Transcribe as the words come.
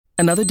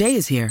Another day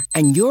is here,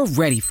 and you're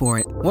ready for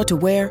it. What to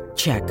wear?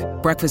 Check.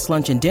 Breakfast,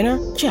 lunch, and dinner?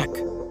 Check.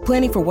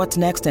 Planning for what's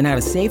next and how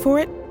to save for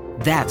it?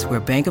 That's where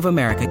Bank of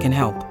America can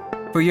help.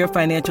 For your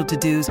financial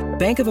to-dos,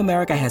 Bank of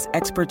America has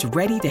experts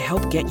ready to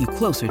help get you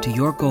closer to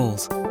your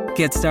goals.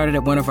 Get started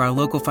at one of our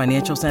local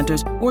financial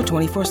centers or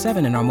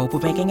 24/7 in our mobile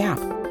banking app.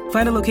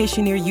 Find a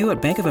location near you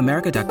at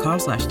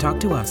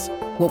bankofamerica.com/talktous.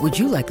 What would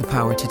you like the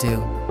power to do?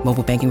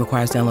 Mobile banking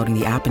requires downloading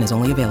the app and is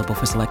only available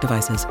for select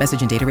devices.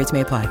 Message and data rates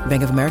may apply.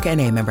 Bank of America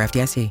N.A., member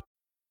FDIC.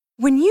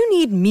 When you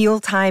need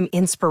mealtime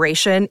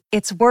inspiration,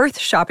 it's worth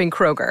shopping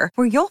Kroger,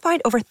 where you'll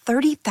find over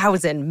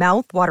 30,000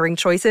 mouth-watering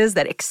choices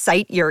that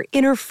excite your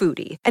inner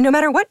foodie. And no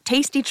matter what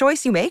tasty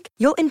choice you make,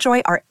 you'll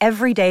enjoy our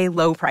everyday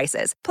low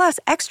prices, plus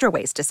extra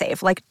ways to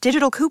save, like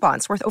digital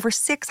coupons worth over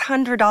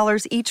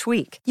 $600 each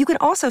week. You can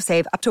also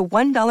save up to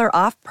 $1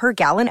 off per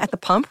gallon at the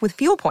pump with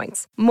fuel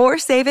points. More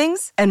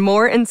savings and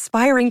more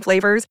inspiring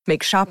flavors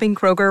make shopping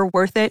Kroger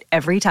worth it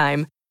every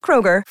time.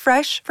 Kroger,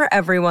 fresh for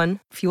everyone.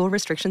 Fuel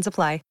restrictions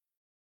apply.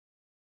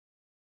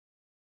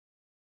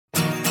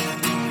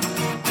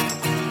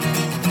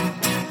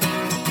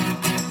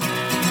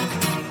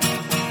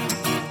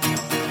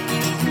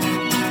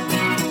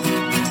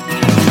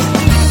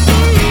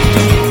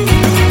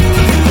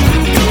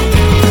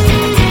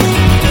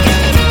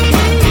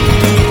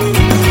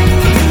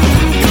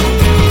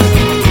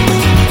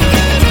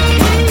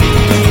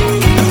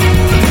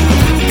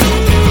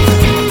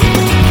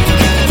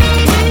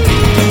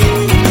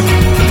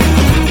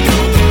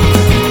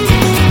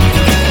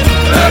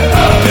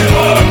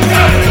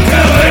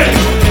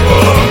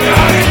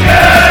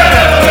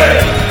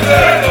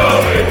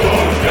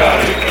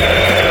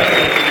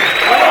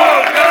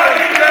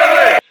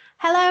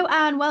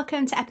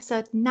 Welcome to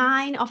episode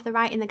 9 of the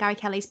Right in the Gary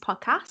Kelly's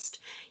podcast.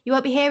 You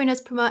won't be hearing us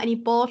promote any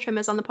ball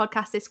trimmers on the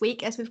podcast this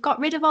week, as we've got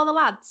rid of all the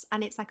lads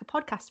and it's like a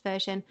podcast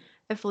version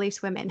of Fully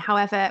Swimming.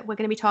 However, we're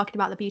going to be talking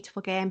about the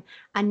beautiful game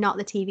and not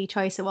the TV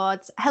Choice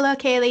Awards. Hello,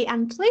 Kaylee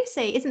and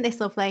Lucy. Isn't this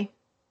lovely?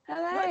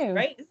 Hello. That's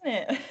great,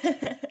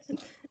 isn't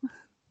it?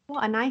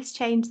 What a nice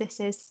change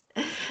this is.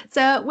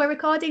 So we're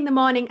recording the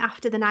morning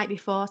after the night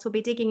before, so we'll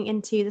be digging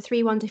into the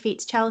 3-1 defeat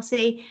to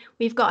Chelsea.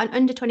 We've got an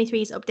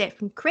under-23s update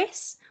from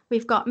Chris.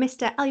 We've got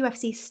Mr.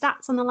 LUFC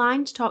Stats on the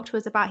line to talk to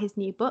us about his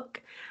new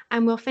book.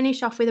 And we'll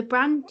finish off with a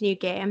brand new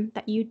game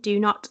that you do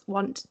not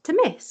want to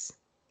miss.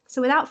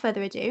 So without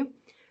further ado,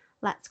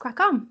 let's crack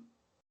on.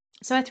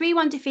 So a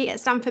 3-1 defeat at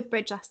Stamford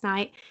Bridge last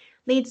night.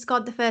 Leeds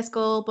scored the first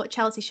goal, but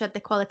Chelsea showed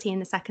their quality in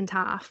the second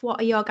half.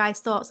 What are your guys'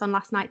 thoughts on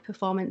last night's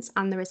performance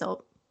and the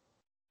result?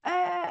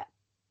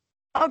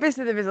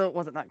 Obviously, the result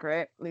wasn't that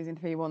great. Losing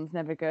 3-1's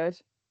never good.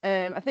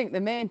 I think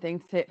the main thing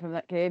to take from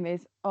that game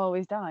is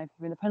always dive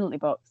in the penalty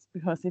box,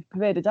 because if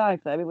Pavard had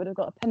dived there, we would have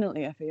got a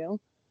penalty, I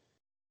feel.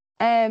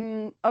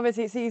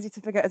 Obviously, it's easy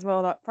to forget as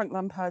well that Frank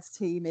Lampard's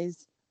team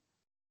is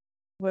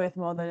worth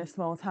more than a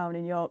small town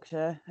in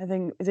Yorkshire. I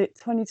think, is it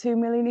 22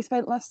 million he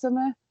spent last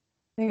summer? I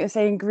think they're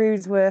saying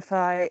Groove's worth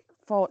like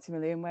 40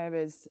 million,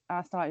 whereas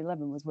our starting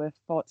 11 was worth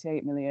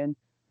 48 million.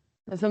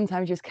 And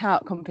sometimes you just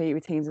can't compete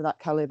with teams of that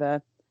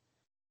calibre.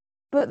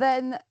 But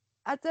then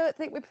I don't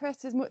think we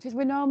pressed as much as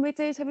we normally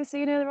did, have we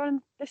seen earlier on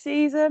in the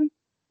season.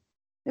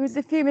 There was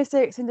a few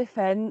mistakes in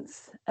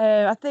defence.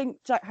 I think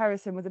Jack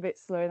Harrison was a bit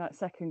slow in that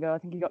second goal. I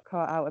think he got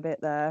caught out a bit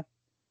there.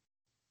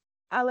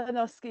 Alan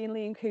Oski and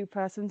Liam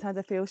Cooper sometimes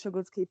I feel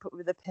struggled to keep up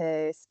with the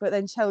pace. But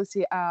then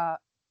Chelsea are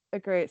a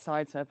great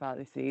side so far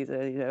this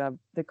season. You know,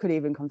 they could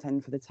even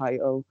contend for the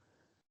title.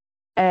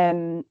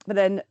 But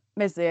then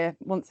Meslier,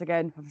 once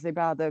again, obviously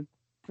bar the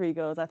 3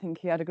 goals, I think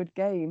he had a good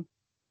game.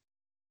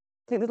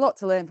 I think there's a lot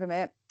to learn from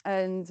it.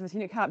 And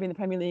you can't be in the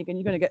Premier League and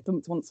you're going to get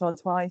dumped once or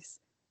twice.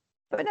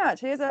 But no,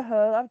 actually, as a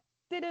whole, I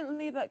didn't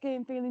leave that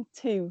game feeling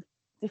too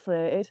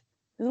deflated.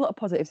 There's a lot of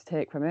positives to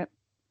take from it.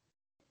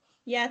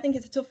 Yeah, I think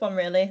it's a tough one,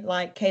 really.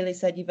 Like Kaylee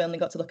said, you've only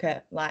got to look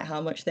at like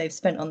how much they've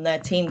spent on their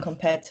team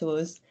compared to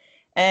us.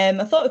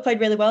 I thought we played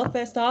really well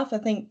first half. I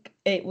think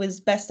it was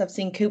best I've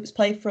seen Coops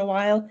play for a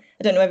while.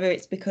 I don't know whether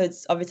it's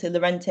because obviously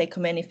Llorente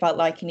come in, he felt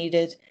like he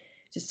needed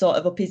to sort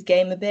of up his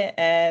game a bit.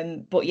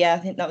 But yeah, I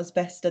think that was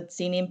best I'd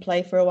seen him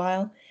play for a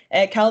while.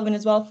 Calvin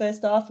as well,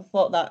 first half. I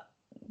thought that,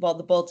 well,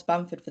 the ball to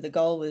Bamford for the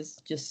goal was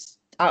just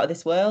out of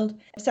this world.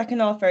 Second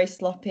half, very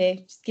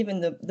sloppy, just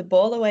giving the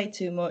ball away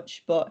too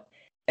much. But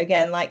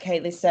again, like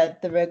Kaylee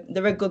said,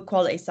 they're a good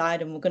quality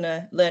side and we're going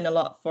to learn a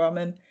lot from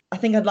them. I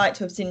think I'd like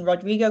to have seen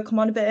Rodrigo come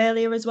on a bit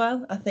earlier as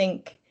well. I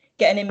think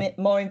getting him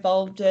more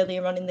involved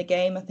earlier on in the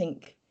game, I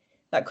think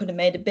that could have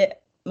made a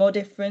bit more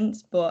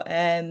difference. But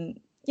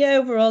yeah,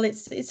 overall,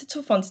 it's a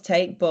tough one to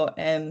take, but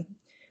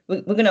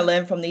we're going to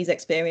learn from these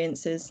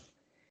experiences.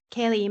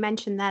 Kaylee, you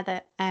mentioned there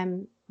that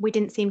we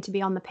didn't seem to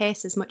be on the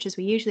pace as much as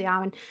we usually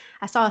are. And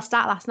I saw a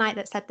stat last night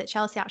that said that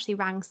Chelsea actually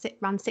ran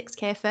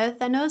 6k further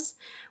than us,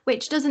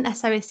 which doesn't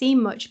necessarily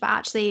seem much, but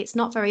actually it's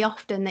not very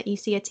often that you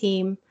see a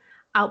team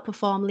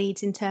outperform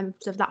Leeds in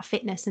terms of that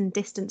fitness and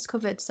distance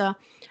covered. So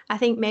I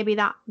think maybe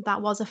that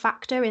was a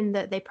factor in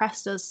that they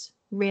pressed us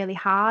really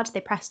hard.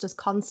 They pressed us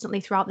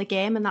constantly throughout the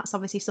game, and that's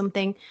obviously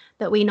something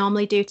that we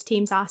normally do to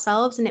teams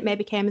ourselves, and it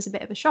maybe came as a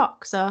bit of a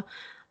shock. So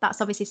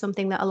that's obviously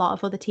something that a lot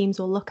of other teams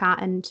will look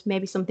at, and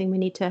maybe something we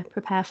need to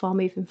prepare for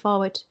moving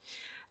forward.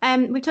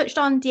 We touched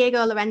on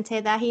Diego Llorente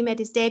there. He made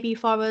his debut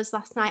for us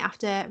last night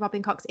after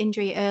Robin Koch's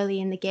injury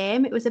early in the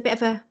game. It was a bit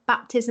of a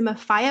baptism of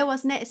fire,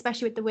 wasn't it?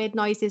 Especially with the weird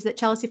noises that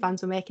Chelsea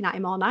fans were making at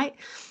him all night.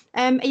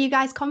 Are you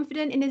guys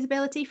confident in his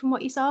ability from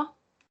what you saw?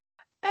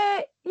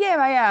 Yeah,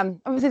 I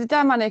am. Obviously, the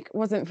dynamic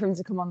wasn't for him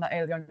to come on that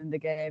early on in the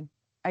game.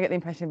 I get the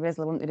impression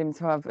Rizla wanted him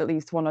to have at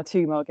least 1 or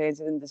 2 more games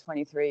with under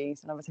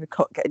 23s, and obviously with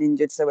Koch getting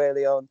injured so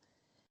early on,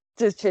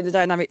 does change the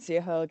dynamic to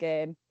your whole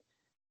game.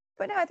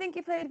 But no, I think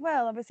he played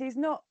well. Obviously,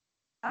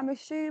 I'm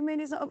assuming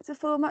he's not up to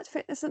full match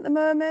fitness at the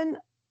moment,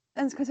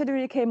 and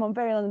considering he came on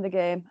very long in the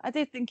game, I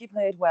did think he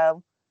played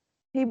well.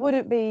 He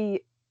wouldn't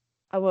be,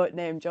 I won't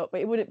name drop, but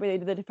he wouldn't be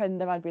the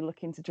defender I'd be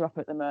looking to drop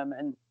at the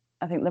moment.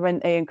 I think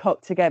Llorente and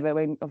Koch together,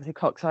 when obviously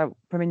Koch's out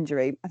from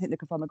injury, I think they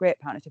could form a great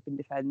partnership in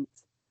defence.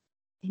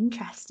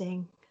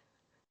 Interesting.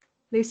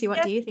 Lucy,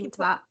 what do you think to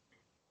that?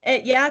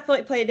 I thought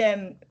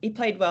he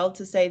played well,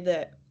 to say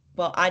that.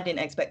 Well, I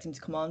didn't expect him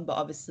to come on, but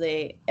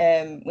obviously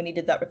when he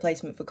did that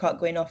replacement for Koch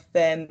going off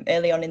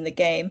early on in the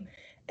game,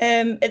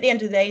 at the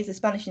end of the day, he's a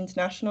Spanish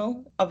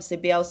international. Obviously,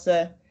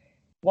 Bielsa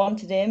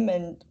wanted him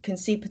and can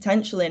see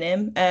potential in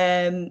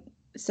him.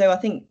 So I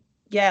think,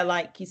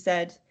 like you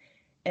said,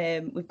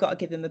 we've got to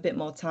give him a bit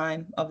more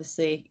time.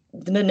 Obviously,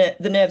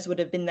 the nerves would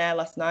have been there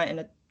last night,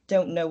 and I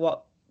don't know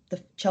what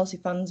the Chelsea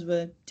fans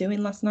were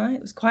doing last night.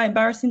 It was quite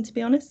embarrassing, to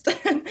be honest.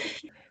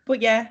 But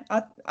yeah,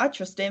 I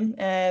trust him.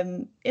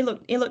 He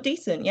looked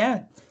decent,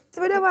 yeah.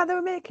 So we know why they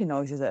were making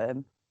noises at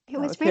him. It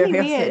was really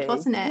weird,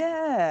 wasn't it?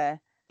 Yeah.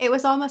 It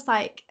was almost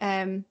like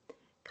kind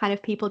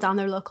of people down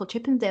their local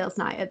Chippendales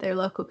night at their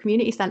local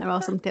community centre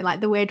or something, like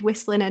the weird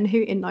whistling and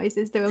hooting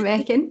noises they were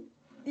making.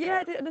 Yeah,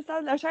 I didn't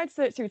understand. I tried to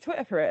search through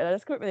Twitter for it and I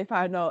just couldn't really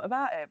find out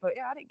about it. But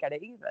yeah, I didn't get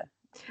it either.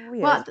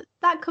 Weird. Well,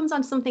 that comes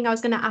on to something I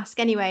was going to ask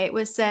anyway. It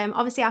was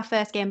obviously our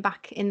first game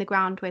back in the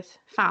ground with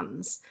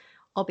fans,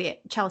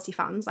 albeit Chelsea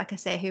fans, like I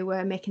say, who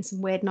were making some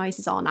weird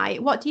noises all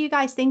night. What do you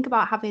guys think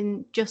about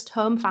having just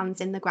home fans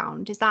in the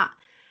ground? Is that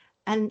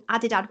an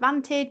added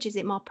advantage? Is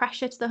it more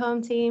pressure to the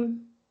home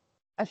team?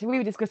 Actually, we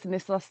were discussing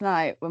this last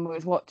night when we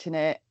was watching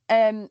it.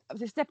 It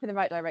was a step in the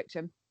right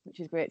direction, which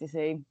is great to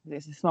see.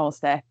 It's a small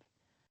step.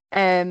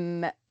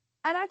 And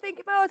I think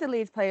if I was a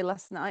Leeds player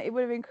last night, it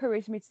would have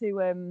encouraged me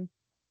to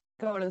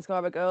go on and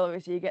score a goal.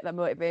 Obviously, you get that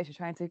motivation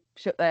trying to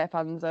shut their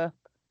fans up.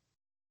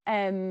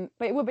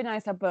 But it would be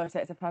nice to have both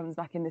sets of fans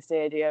back in the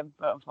stadium.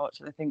 But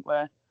unfortunately, I think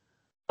we're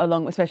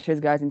along, especially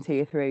as guys in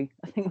Tier 3.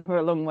 I think we're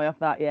a long way off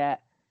that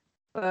yet.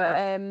 But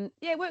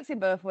it works in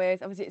both ways.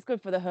 Obviously, it's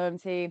good for the home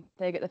team.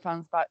 They get the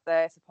fans back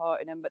there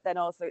supporting them. But then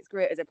also, it's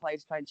great as a player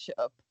to try and shut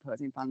up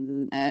opposing fans,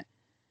 isn't it?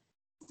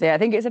 So yeah, I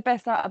think it's the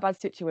best out of a bad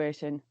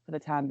situation for the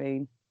time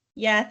being.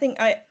 Yeah, I think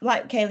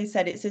like Kaylee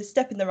said, it's a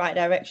step in the right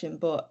direction.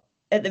 But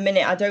at the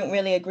minute, I don't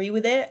really agree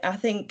with it. I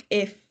think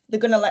if they're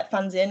going to let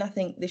fans in, I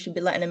think they should be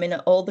letting them in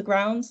at all the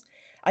grounds.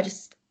 I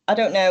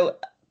don't know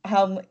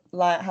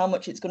how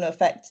much it's going to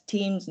affect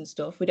teams and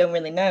stuff. We don't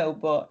really know,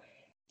 but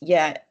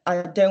yeah,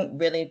 I don't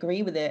really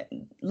agree with it,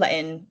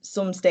 letting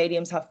some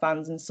stadiums have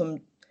fans and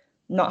some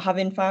not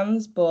having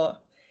fans.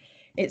 But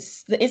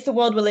it's the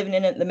world we're living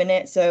in at the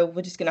minute, so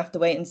we're just going to have to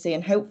wait and see,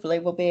 and hopefully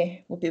we'll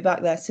be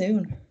back there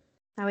soon.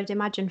 I would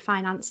imagine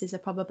finances are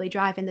probably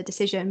driving the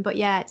decision, but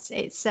yeah,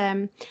 it's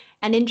an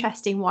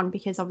interesting one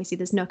because obviously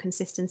there's no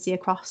consistency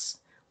across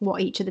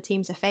what each of the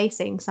teams are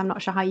facing. So I'm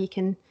not sure how you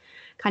can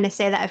kind of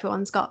say that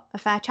everyone's got a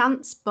fair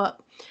chance. But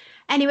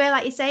anyway,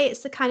 like you say,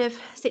 it's the kind of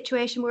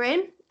situation we're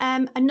in.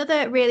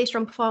 Another really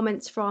strong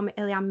performance from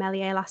Ilian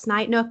Meslier last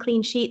night. No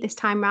clean sheet this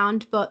time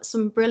round, but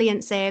some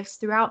brilliant saves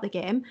throughout the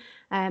game,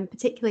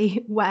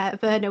 particularly where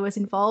Werner was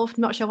involved.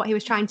 Not sure what he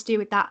was trying to do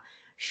with that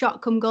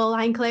shot come goal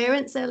line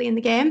clearance early in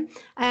the game,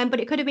 but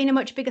it could have been a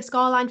much bigger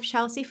scoreline for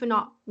Chelsea for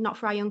not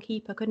for our young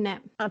keeper, couldn't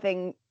it? I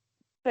think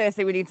first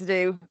thing we need to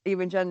do,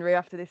 even January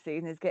after this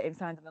season, is get him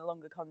signed on a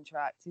longer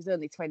contract. He's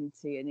only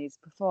 20 and he's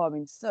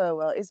performing so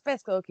well. He's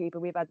best goalkeeper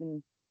we've had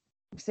in,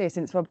 say,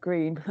 since Rob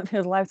Green, but it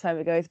feels a lifetime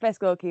ago. He's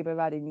best goalkeeper we've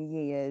had in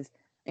years.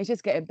 He's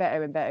just getting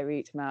better and better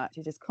each match.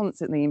 He's just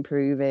constantly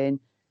improving.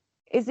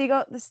 Has he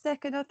got the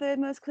second or third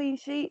most clean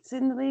sheets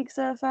in the league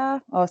so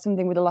far? Or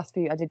something with the last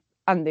few?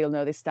 Andy will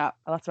know this stat.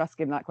 I'll have to ask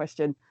him that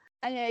question.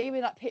 And yeah,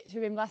 even that picture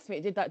of him last week,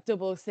 he did that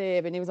double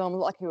save and he was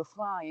almost like he was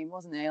flying,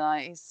 wasn't he?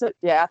 Like,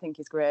 I think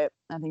he's great.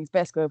 I think he's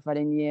best goal for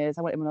in years.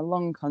 I want him on a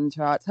long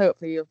contract.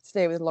 Hopefully he'll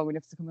stay with us long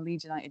enough to become a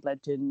Leeds United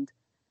legend.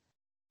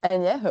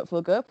 And yeah, hopefully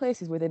we'll go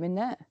places with him in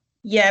net.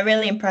 Yeah,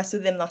 really impressed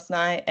with him last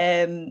night.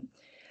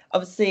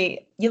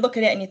 Obviously, you look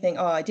at it and you think,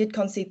 I did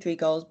concede 3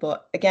 goals.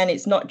 But again,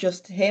 it's not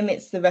just him,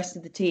 it's the rest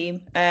of the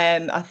team.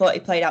 I thought he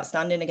played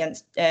outstanding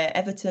against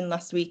Everton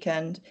last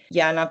weekend.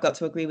 Yeah, and I've got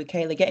to agree with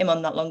Kaylee. Get him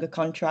on that longer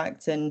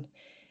contract and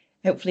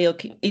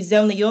hopefully he's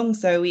only young,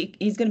 so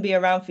he's going to be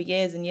around for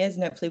years and years,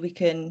 and hopefully we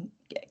can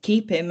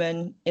keep him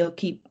and he'll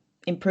keep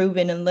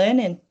improving and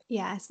learning.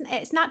 Yeah,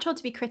 it's natural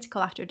to be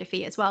critical after a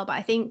defeat as well, but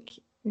I think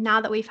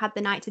now that we've had the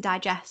night to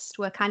digest,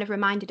 we're kind of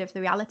reminded of the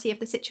reality of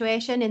the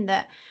situation in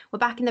that we're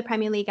back in the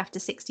Premier League after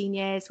 16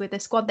 years with a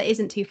squad that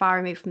isn't too far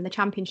removed from the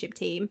Championship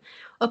team,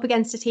 up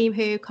against a team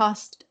who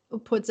cost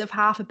upwards of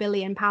 £500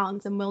 million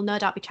and will no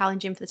doubt be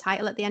challenging for the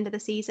title at the end of the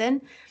season.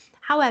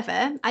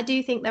 However, I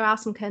do think there are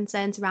some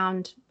concerns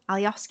around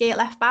Alioski at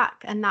left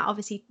back, and that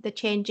obviously the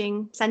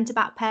changing centre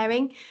back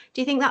pairing. Do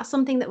you think that's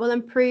something that will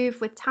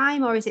improve with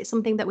time, or is it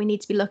something that we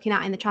need to be looking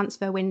at in the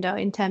transfer window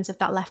in terms of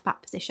that left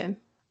back position?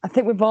 I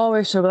think we've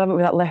always struggled, haven't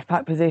we, with that left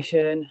back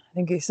position. I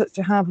think it's such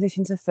a hard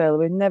position to fill.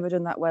 We've never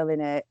done that well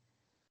in it.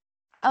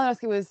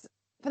 Alioski was,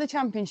 for the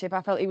Championship,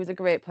 I felt he was a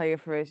great player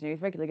for us. He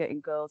was regularly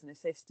getting goals and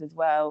assists as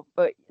well.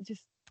 But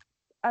just,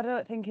 I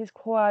don't think he's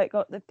quite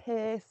got the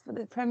pace for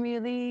the Premier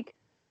League.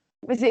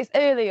 Because it's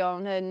early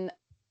on, and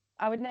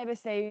I would never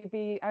put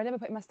him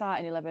in my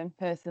starting 11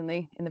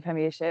 personally in the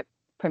Premier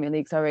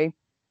League, sorry.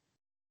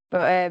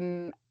 But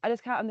I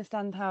just can't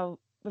understand how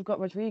we've got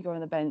Rodrigo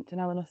on the bench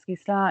and Alioski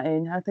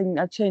starting. I think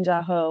I'd change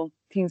our whole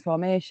team's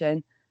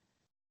formation.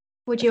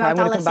 Would you have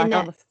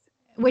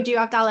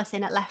Dallas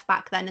in at left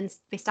back then and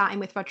be starting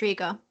with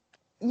Rodrigo?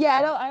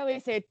 Yeah, I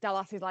always say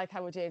Dallas is like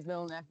our James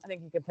Milner. I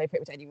think he can play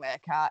pretty much anywhere,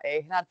 can't he?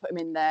 And I'd put him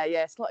in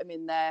there, slot him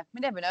in there.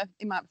 We never know,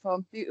 he might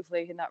perform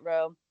beautifully in that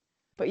role.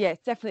 But yeah,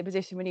 it's definitely a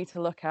position we need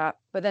to look at.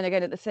 But then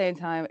again, at the same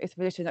time, it's a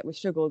position that we've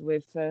struggled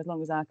with for as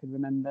long as I can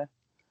remember.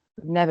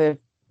 We've never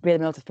really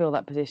been able to fill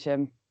that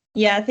position.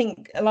 Yeah, I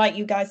think, like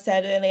you guys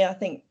said earlier, I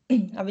think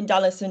having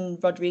Dallas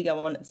and Rodrigo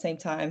on at the same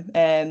time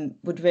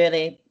would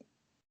really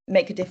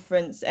make a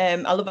difference. I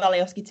love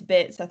Alioski to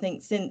bits. I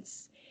think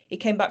since he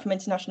came back from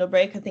international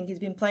break, I think he's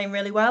been playing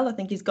really well. I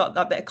think he's got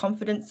that bit of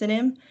confidence in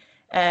him.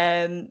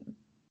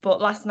 But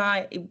last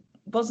night, it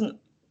wasn't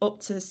up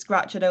to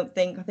scratch, I don't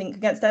think. I think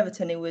against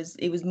Everton, he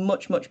was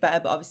much, much better.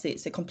 But obviously,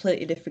 it's a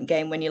completely different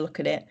game when you look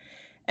at it.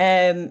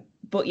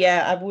 But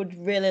yeah, I would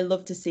really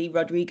love to see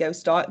Rodrigo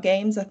start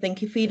games. I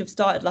think if he'd have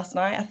started last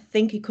night, I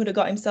think he could have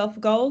got himself a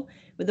goal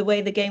with the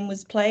way the game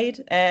was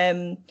played.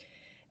 And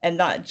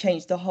that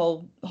changed the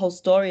whole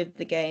story of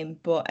the game.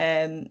 But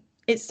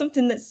it's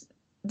something that's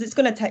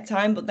going to take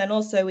time. But then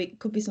also it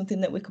could be something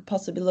that we could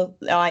possibly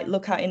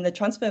look at in the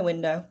transfer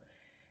window.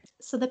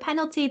 So the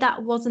penalty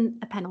that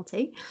wasn't a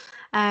penalty.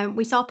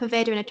 We saw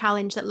Poveda in a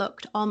challenge that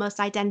looked almost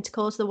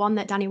identical to the one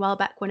that Danny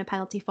Welbeck won a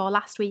penalty for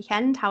last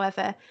weekend.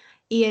 However,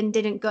 Ian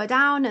didn't go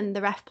down and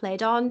the ref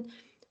played on.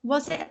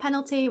 Was it a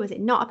penalty? Was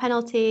it not a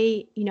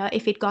penalty? You know,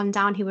 if he'd gone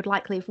down, he would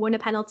likely have won a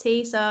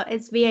penalty. So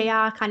has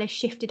VAR kind of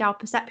shifted our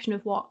perception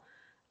of what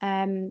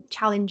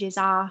challenges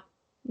are,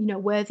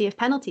 worthy of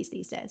penalties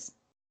these days?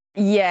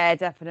 Yeah,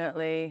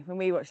 definitely. When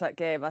we watched that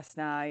game last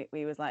night,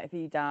 we was like, if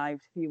he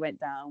dived, if he went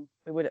down,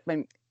 it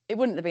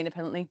wouldn't have been a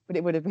penalty, but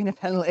it would have been a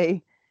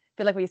penalty. I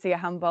feel like when you see a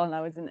handball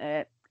now, isn't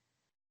it?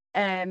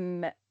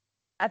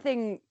 I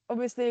think,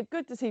 obviously,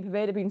 good to see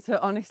Poveda being so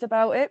honest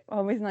about it.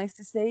 Always nice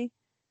to see.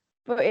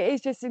 But it is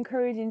just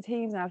encouraging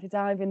teams now to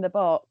dive in the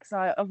box.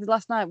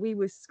 Last night, we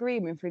were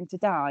screaming for him to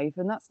dive,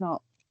 and that's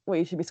not what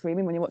you should be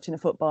screaming when you're watching a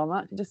football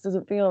match. It just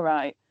doesn't feel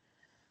right.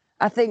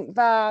 I think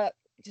that,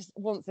 just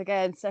once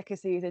again, second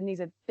season needs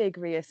a big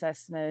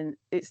reassessment.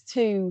 It's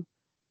too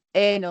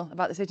anal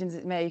about decisions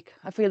it make.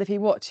 I feel if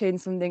you're watching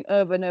something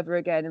over and over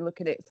again and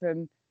look at it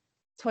from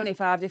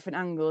 25 different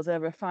angles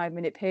over a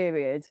 5-minute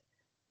period,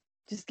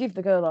 just give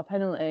the goal or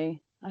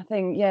penalty. I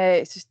think,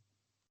 it's just,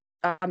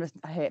 I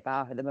hate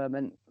VAR at the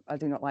moment. I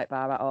do not like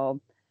VAR at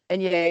all.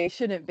 And it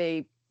shouldn't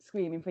be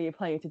screaming for your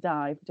player to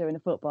dive during a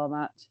football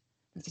match.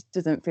 It just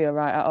doesn't feel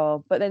right at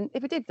all. But then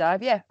if it did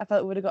dive, I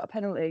felt it would have got a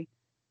penalty.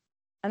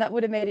 And that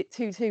would have made it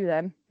 2-2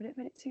 then. Would it have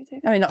made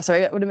it 2-2? I mean, not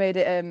sorry, it would have made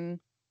it...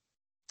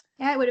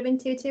 Yeah, it would have been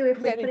 2-2 if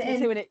we put it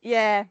in.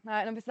 Yeah, right,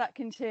 and obviously that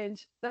can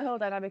change the whole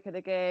dynamic of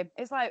the game.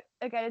 It's like,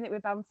 again, isn't it,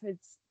 with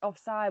Bamford's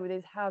offside with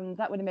his hand,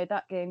 that would have made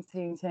that game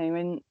 2-2,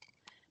 and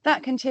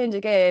that can change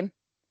a game.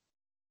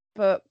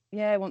 But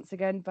once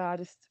again, VAR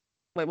just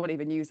wouldn't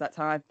even use that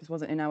time. Just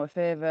wasn't in our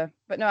favour.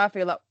 But no, I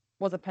feel that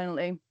was a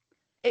penalty.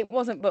 It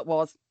wasn't, but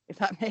was, if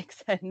that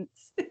makes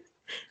sense.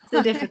 It's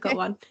a difficult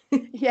one.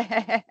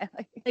 Yeah.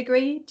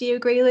 Agree? Do you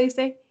agree,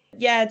 Lucy?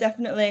 Yeah,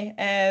 definitely.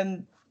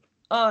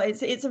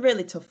 It's a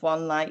really tough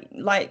one. Like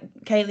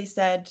Kaylee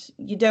said,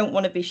 you don't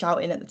want to be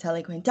shouting at the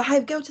telly going,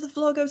 dive, go to the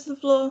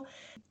floor.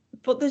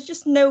 But there's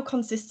just no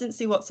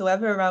consistency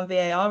whatsoever around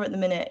VAR at the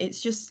minute.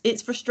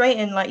 It's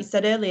frustrating, like you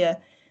said earlier.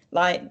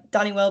 Like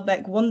Danny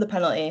Welbeck won the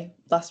penalty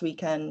last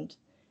weekend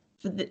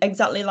for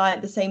exactly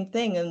like the same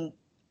thing, and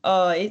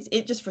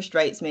it just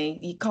frustrates me.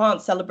 You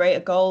can't celebrate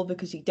a goal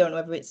because you don't know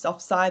whether it's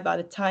offside by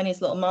the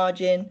tiniest little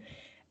margin,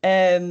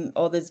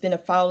 or there's been a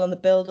foul on the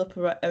build-up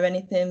or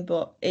anything.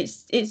 But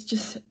it's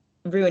just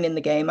ruining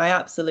the game. I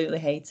absolutely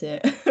hate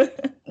it.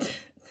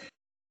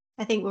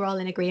 I think we're all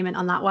in agreement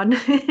on that one.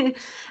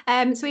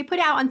 So we put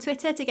it out on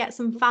Twitter to get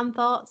some fan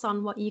thoughts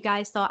on what you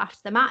guys thought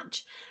after the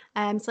match.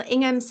 So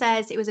Ingham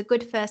says it was a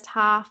good first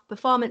half.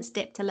 Performance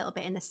dipped a little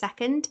bit in the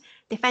second.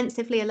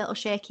 Defensively a little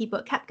shaky,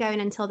 but kept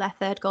going until their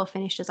third goal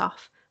finished us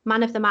off.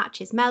 Man of the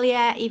match is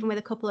Melia, even with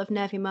a couple of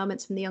nervy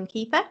moments from the young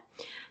keeper.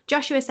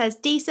 Joshua says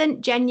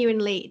decent,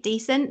 genuinely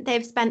decent.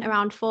 They've spent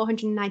around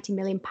 £490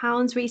 million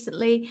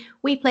recently.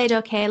 We played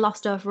okay,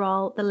 lost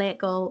overall. The late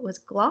goal was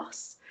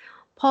gloss.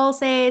 Paul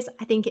says,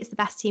 I think it's the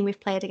best team we've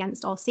played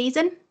against all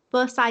season.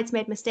 Both sides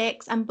made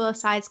mistakes and both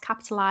sides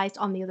capitalised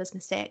on the other's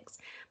mistakes.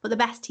 But the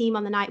best team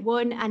on the night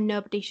won and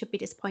nobody should be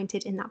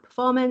disappointed in that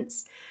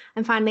performance.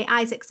 And finally,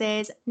 Isaac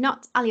says,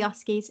 not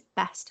Alioski's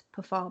best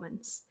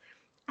performance.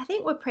 I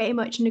think we're pretty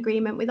much in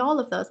agreement with all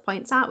of those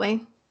points, aren't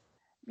we?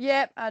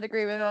 Yep, I'd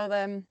agree with all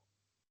them.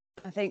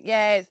 I think,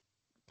 yeah, it's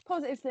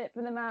positive slip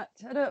for the match.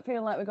 I don't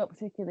feel like we got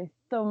particularly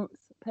thumped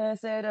per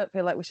se. I don't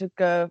feel like we should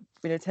go,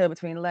 tail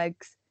between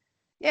legs.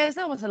 Yeah, it's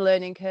almost a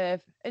learning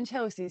curve. And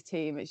Chelsea's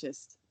team,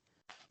 it's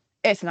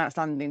an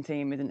outstanding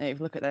team, isn't it? If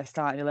you look at their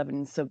starting 11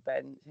 and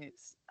sub-bench,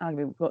 it's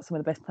arguably we've got some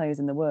of the best players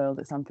in the world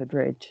at Stamford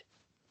Bridge.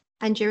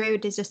 And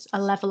Giroud is just a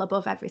level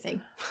above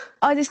everything.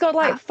 Oh, he's got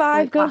like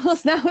 5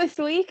 goals now this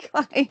week.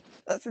 Like,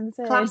 that's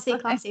insane.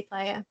 Classy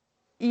player.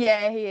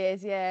 Yeah, he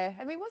is, yeah.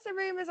 I mean, what's the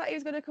rumours that he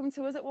was going to come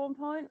to us at one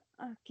point?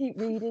 I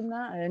keep reading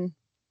that, and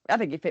I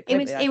think he fit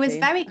perfectly. He was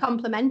very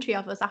complimentary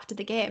of us after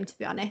the game, to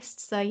be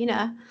honest. So,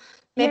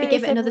 maybe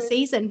give it another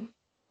season.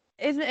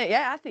 Isn't it?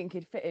 Yeah, I think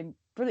he'd fit in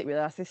brilliantly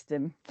with our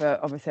system.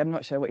 But obviously, I'm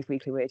not sure what his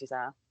weekly wages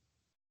are.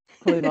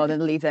 Probably more than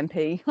the Leeds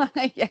MP.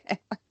 Yeah.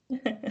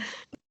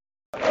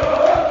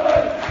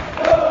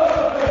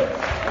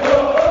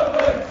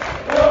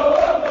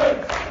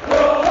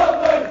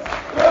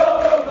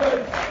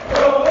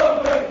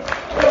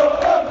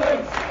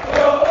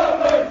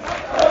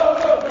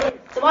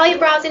 While you're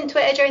browsing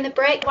Twitter during the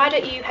break, why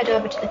don't you head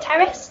over to the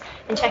terrace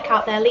and check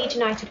out their Leeds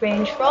United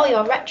range for all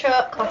your retro,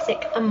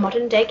 classic and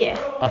modern day gear.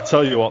 I'll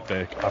tell you what,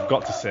 Vic, I've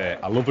got to say,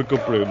 I love a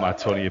good brew in my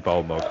Tony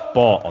Bowl mug,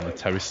 bought on the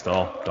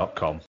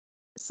terracestore.com.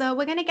 So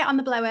we're going to get on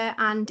the blower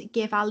and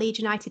give our Leeds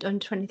United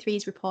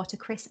under-23s reporter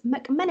Chris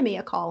McMenemy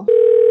a call.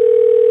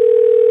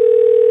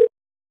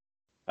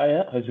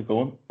 Hiya, how's it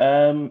going?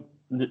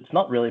 It's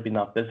not really been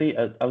that busy.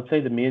 I would say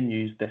the main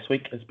news this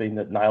week has been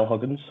that Niall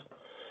Huggins,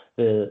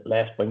 the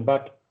left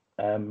wing-back,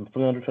 from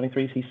the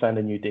under-23s, he signed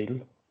a new deal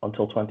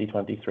until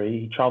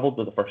 2023. He travelled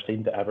with the first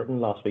team to Everton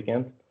last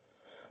weekend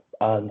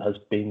and has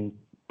been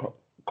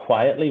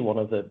quietly one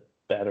of the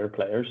better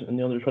players in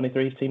the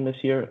under-23s team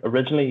this year.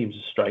 Originally, he was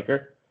a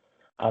striker,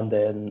 and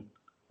then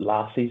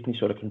last season he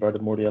sort of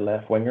converted more to a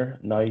left winger.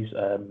 Now he's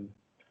a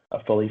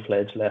fully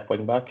fledged left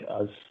wing-back,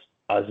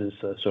 as is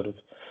sort of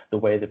the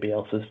way the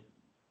Bielsa's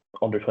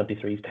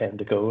under-23s tend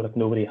to go. Like,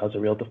 nobody has a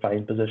real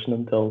defined position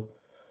until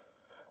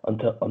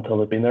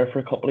they've been there for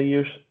a couple of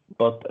years.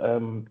 But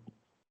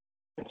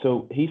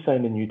so he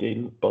signed a new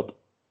deal, but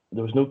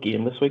there was no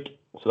game this week,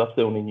 so that's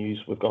the only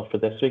news we've got for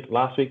this week.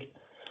 Last week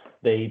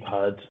they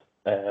had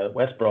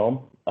West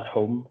Brom at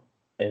home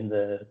in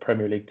the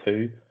Premier League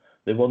 2.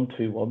 They won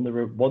 2-1. They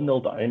were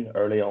 1-0 down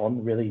early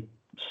on, really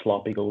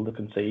sloppy goal to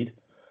concede.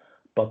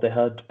 But they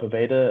had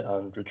Poveda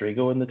and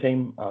Rodrigo in the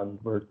team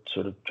and were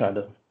sort of trying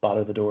to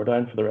batter the door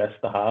down for the rest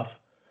of the half.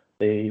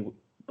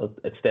 But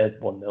it stayed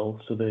 1-0,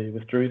 so they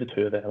withdrew the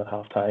two of them at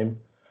half time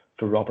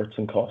for Roberts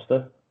and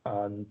Costa,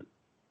 and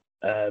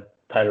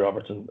Tyler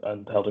Roberts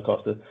and Helder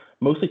Costa.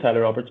 Mostly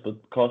Tyler Roberts,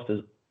 but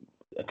Costa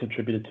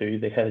contributed too.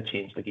 They kind of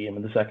changed the game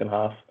in the second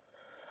half,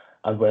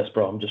 and West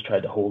Brom just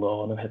tried to hold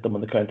on and hit them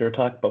on the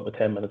counter-attack, but with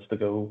 10 minutes to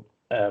go,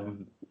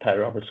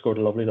 Tyler Roberts scored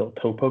a lovely little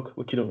toe poke,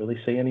 which you don't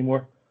really see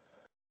anymore.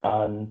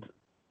 And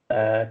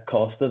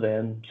Costa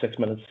then, 6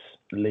 minutes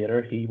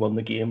later, he won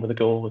the game with a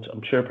goal, which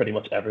I'm sure pretty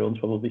much everyone's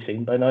probably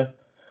seen by now.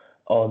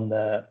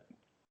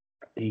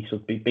 He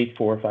sort of beat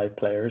 4 or 5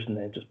 players and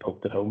then just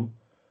poked it home.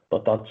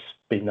 But that's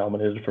been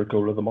nominated for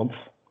Goal of the Month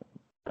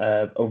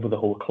over the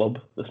whole club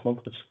this month,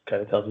 which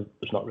kind of tells you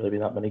there's not really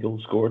been that many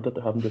goals scored that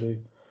they're having to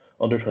do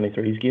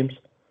under-23s games.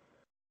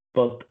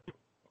 But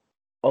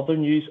other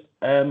news,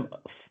 a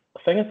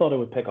thing I thought I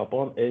would pick up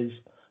on is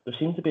there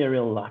seems to be a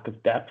real lack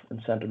of depth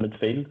in centre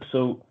midfield.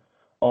 So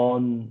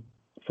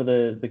for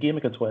the game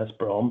against West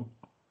Brom,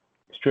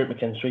 Stuart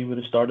McKinstry would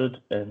have started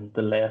in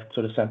the left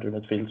sort of centre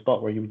midfield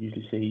spot where you would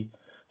usually see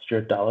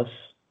Stuart Dallas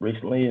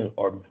recently,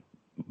 or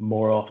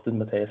more often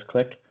Matthias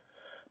Klick.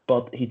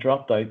 But he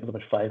dropped out with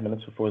about 5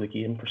 minutes before the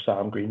game for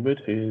Sam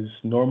Greenwood, who is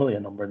normally a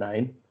number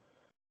 9.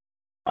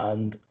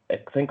 And I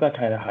think that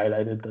kind of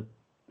highlighted that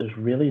there's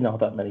really not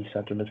that many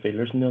centre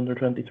midfielders in the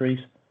under-23s.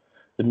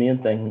 The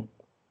main thing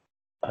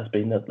has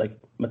been that, like,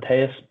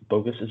 Matthias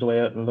Bogus is away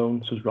out on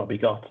loan, so is Robbie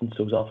Gotts, and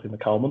so is Alfie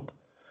McCalmont.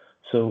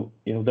 So,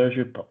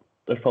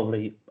 there's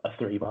probably a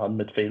 3-man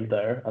midfield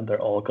there, and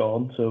they're all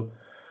gone. So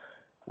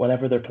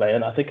whenever they're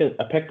playing, I think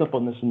I picked up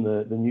on this in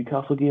the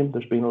Newcastle game.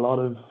 There's been a lot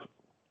of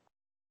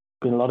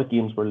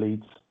games where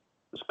Leeds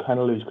kind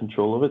of lose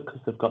control of it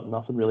because they've got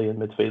nothing really in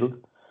midfield.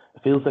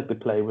 It feels like they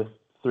play with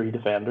 3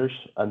 defenders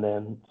and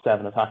then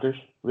 7 attackers,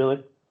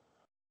 really.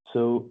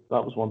 So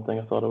that was one thing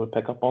I thought I would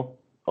pick up on.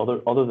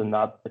 Other than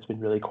that, it's been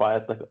really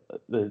quiet. Like,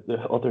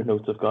 the other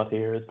notes I've got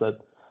here is that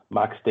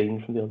Max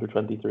Dean from the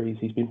under-23s,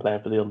 he's been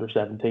playing for the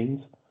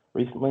under-17s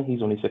recently.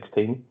 He's only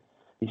 16.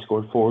 He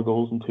scored 4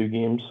 goals in 2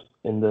 games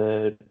in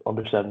the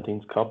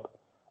under-17s cup,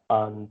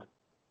 and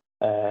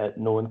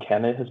Nolan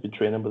Kenny has been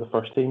training with the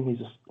first team.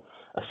 He's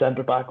a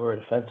centre back or a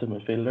defensive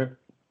midfielder.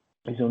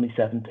 He's only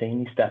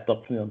 17. He stepped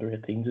up from the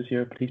under-18s this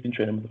year, but he's been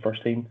training with the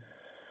first team.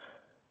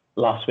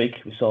 Last week,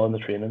 we saw in the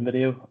training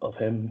video of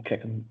him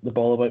kicking the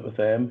ball about with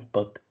them,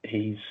 but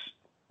he's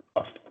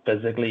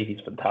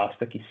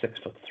fantastic. He's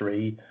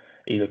 6'3".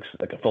 He looks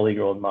like a fully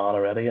grown man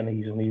already, and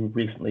he's only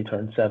recently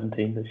turned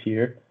 17 this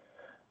year.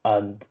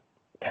 And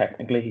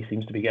technically, he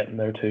seems to be getting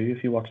there too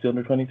if you watch the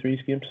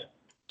under-23s games.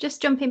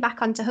 Just jumping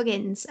back onto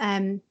Huggins,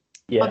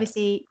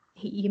 obviously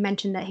you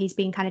mentioned that he's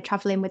been kind of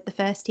travelling with the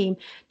first team.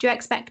 Do you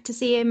expect to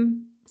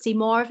see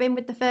more of him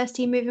with the first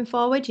team moving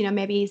forward?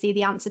 Maybe is he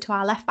the answer to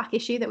our left back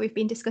issue that we've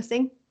been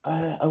discussing?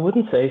 I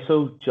wouldn't say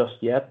so just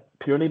yet,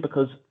 purely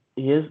because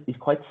he's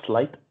quite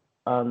slight,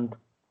 and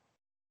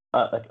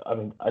I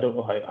don't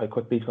know how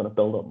quickly he's going to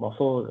build up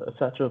muscle,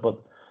 etc. But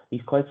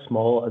he's quite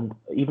small, and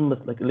even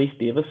with Leif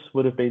Davis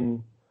would have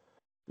been.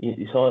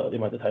 You saw the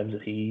amount of times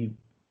that he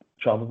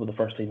travelled with the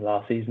first team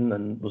last season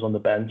and was on the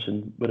bench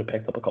and would have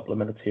picked up a couple of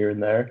minutes here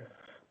and there.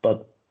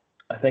 But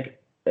I think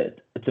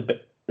it's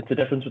a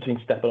difference between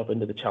stepping up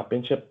into the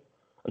Championship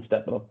and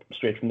stepping up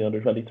straight from the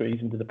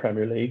under-23s into the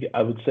Premier League.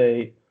 I would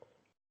say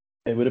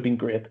it would have been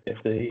great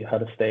if they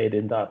had stayed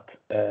in that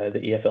the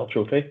EFL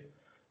trophy,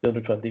 the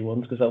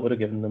under-21s, because that would have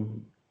given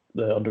them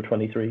the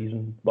under-23s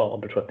and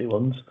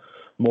under-21s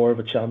more of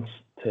a chance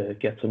to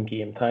get some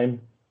game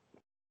time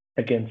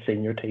against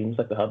senior teams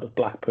like they had with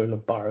Blackpool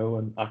and Barrow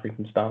and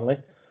Accrington Stanley.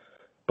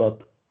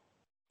 But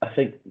I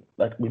think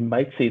we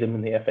might see them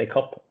in the FA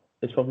Cup.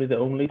 It's probably the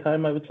only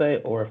time, I would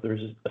say, or if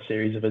there's a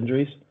series of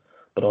injuries.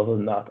 But other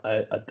than that,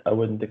 I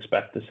wouldn't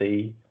expect to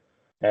see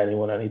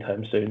anyone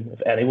anytime soon.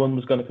 If anyone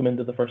was going to come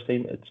into the first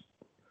team, it's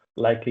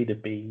likely to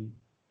be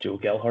Joe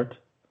Gelhardt.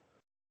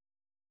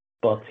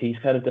 But he's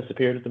kind of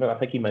disappeared at the minute. I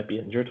think he might be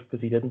injured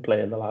because he didn't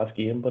play in the last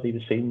game, but he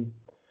was seen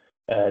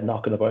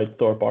knocking about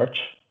Thorpe Arch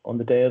on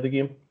the day of the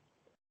game.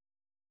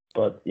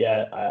 But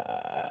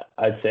yeah,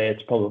 I'd say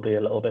it's probably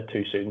a little bit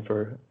too soon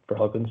for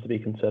Huggins to be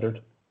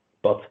considered.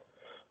 But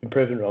been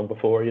proven wrong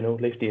before.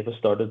 Leif Davis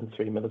started in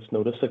 3 minutes'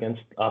 notice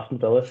against Aston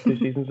Villa 2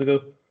 seasons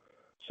ago.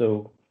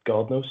 So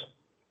God knows.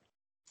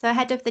 So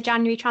ahead of the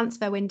January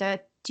transfer window,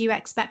 do you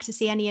expect to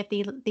see any of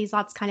these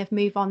lads kind of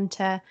move on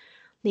to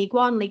League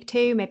One, League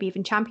Two, maybe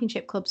even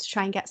Championship clubs to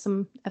try and get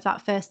some of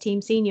that first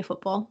team senior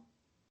football?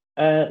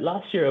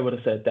 Last year I would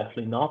have said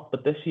definitely not,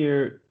 but this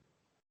year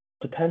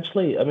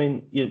potentially. I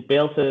mean,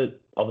 Bielsa,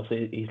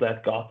 obviously he's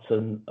let Gotts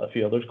and a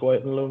few others go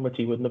out on loan, which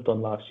he wouldn't have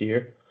done last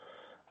year.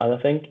 And I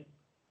think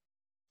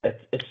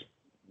it's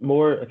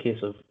more a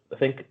case of, I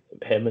think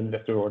him and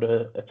Victor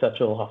Orta,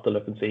 etc., will have to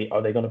look and see,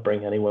 are they going to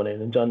bring anyone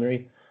in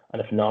January?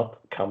 And if not,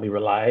 can we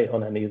rely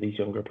on any of these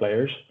younger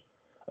players?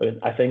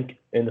 I think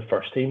in the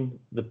first team,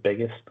 the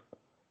biggest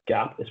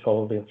gap is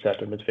probably in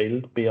centre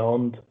midfield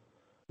beyond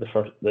the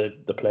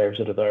players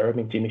that are there. I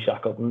mean, Jamie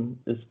Shackleton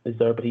is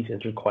there, but he's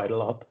injured quite a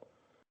lot.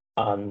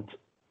 And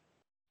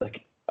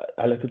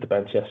I looked at the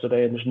bench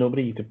yesterday, and there's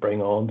nobody you could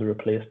bring on to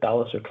replace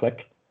Dallas or Click.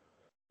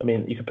 I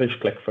mean, you could push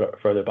Click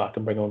further back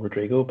and bring on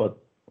Rodrigo, but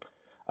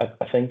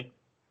I think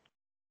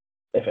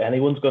if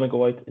anyone's going to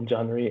go out in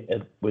January,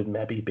 it would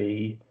maybe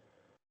be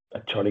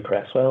Charlie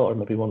Cresswell or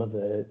maybe one of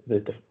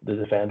the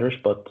defenders,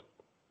 but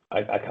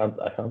I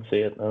can't see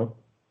it now.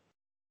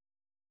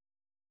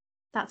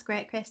 That's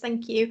great, Chris.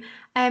 Thank you.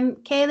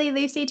 Kaylee,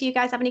 Lucy, do you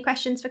guys have any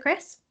questions for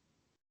Chris?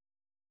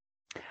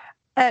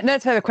 No,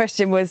 the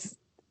question was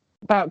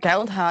about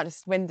Gelhardt.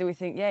 Just when do we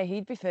think,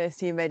 he'd be first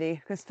team ready?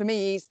 Because for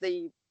me, he's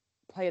the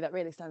player that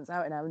really stands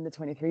out in our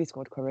under-23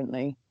 squad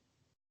currently.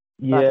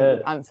 Yeah, I think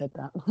we've answered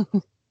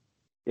that.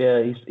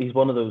 Yeah, he's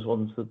one of those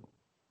ones that,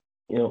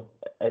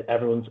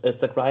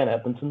 it's like Ryan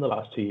Edmondson the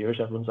last 2 years.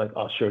 Everyone's like,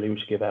 oh, surely we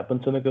should give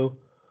Edmondson a go.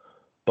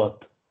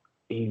 But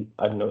I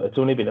don't know, it's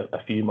only been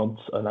a few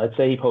months, and I'd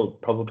say he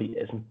probably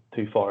isn't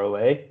too far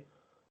away.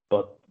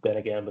 But then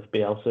again, with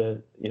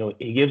Bielsa,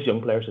 he gives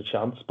young players a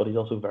chance, but he's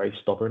also very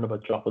stubborn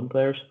about dropping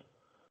players.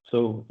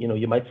 So,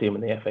 you might see him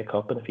in the FA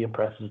Cup, and if he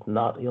impresses in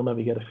that, he'll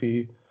maybe get a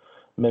few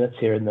minutes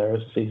here and there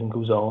as the season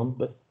goes on,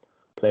 with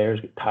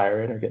players get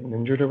tiring or getting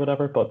injured or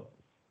whatever. But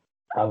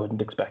I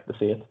wouldn't expect to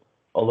see it.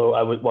 Although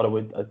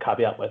I'd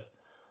caveat with,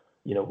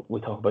 I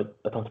talked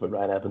about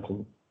Ryan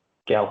Edmondson.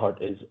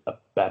 Gelhardt is a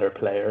better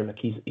player. Like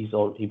he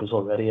was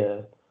already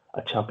a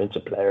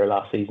championship player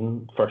last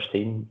season, first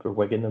team for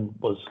Wigan, and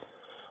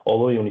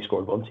although he only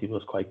scored once, he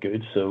was quite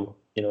good. So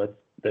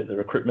the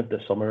recruitment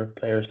this summer,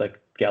 players like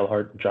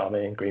Gelhardt, Drame,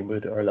 and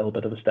Greenwood are a little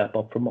bit of a step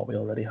up from what we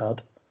already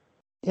had.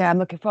 Yeah, I'm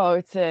looking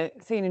forward to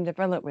seeing him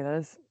develop with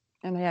us,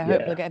 and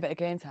hopefully get a bit of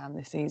game time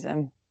this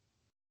season.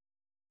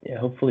 Yeah,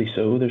 hopefully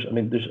so. There's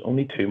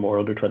only 2 more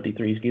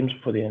under-23s games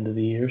before the end of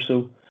the year,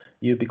 so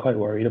you'd be quite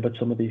worried about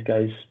some of these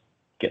guys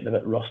getting a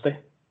bit rusty.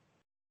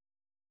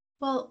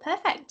 Well,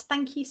 perfect.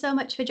 Thank you so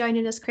much for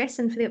joining us, Chris,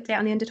 and for the update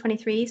on the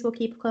under-23s. We'll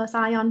keep a close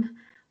eye on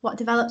what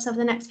develops over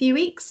the next few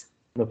weeks.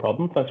 No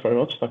problem. Thanks very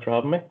much. Thanks for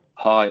having me.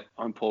 Hi,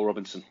 I'm Paul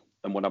Robinson.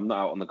 And when I'm not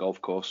out on the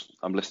golf course,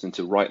 I'm listening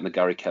to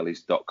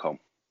writingthegarykellys.com.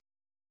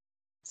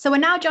 So we're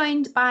now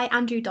joined by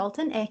Andrew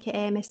Dalton,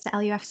 aka Mr.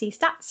 LUFC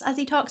Stats, as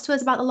he talks to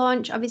us about the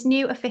launch of his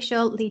new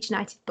official Leeds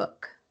United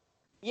book.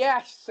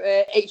 Yes,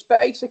 it's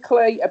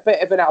basically a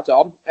bit of an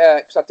add-on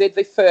because I did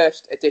the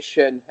first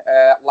edition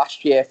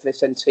last year for the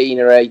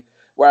centenary,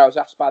 where I was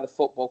asked by the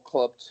football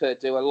club to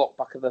do a look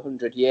back of the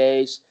 100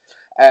 years,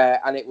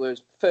 and it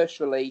was first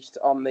released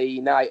on the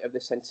night of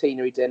the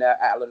centenary dinner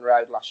at Ellen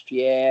Road last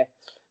year,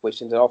 which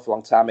seems an awful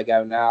long time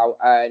ago now,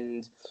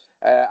 and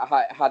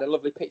I had a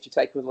lovely picture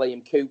taken with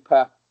Liam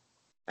Cooper,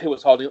 who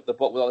was holding up the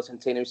book with all the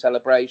centenary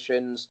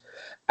celebrations,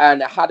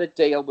 and I had a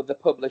deal with the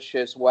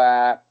publishers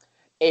where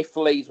if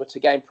Leeds were to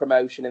gain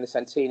promotion in the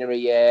centenary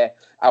year,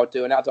 I would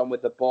do an add-on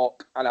with the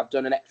book, and I've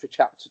done an extra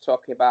chapter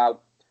talking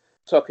about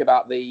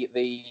the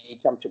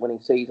championship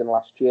winning season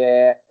last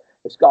year.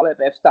 It's got a little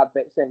bit of sad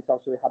bits in.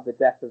 Obviously, we had the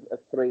death of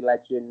three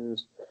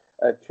legends,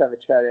 of Trevor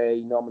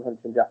Cherry, Norman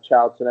Hunter, and Jack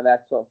Charlton, and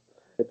they're sort of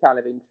the kind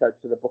of intro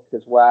to the book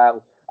as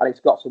well. And it's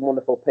got some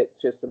wonderful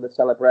pictures from the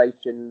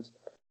celebrations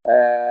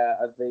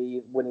of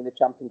the winning the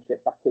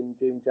championship back in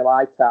June,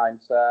 July time.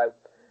 So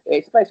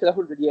it's basically a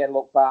 100-year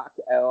look back,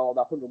 or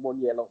the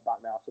 101-year look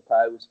back now, I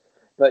suppose.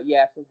 But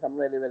yeah, something I'm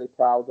really, really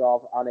proud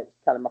of, and it's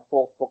kind of my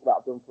fourth book that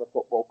I've done for the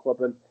football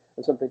club, and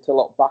something to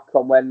look back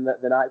on when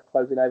the night's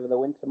closing over the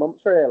winter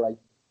months, really.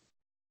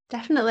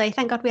 Definitely.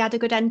 Thank God we had a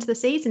good end to the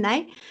season,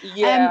 eh?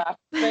 Yeah, I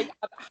think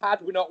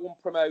had we not won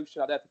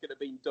promotion, I don't think it would have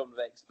been done,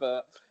 Vix,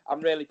 but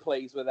I'm really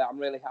pleased with it. I'm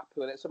really happy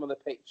with it. Some of the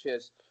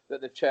pictures that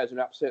they've chosen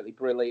are absolutely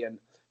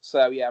brilliant.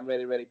 So, yeah, I'm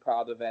really, really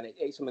proud of it.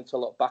 It's something to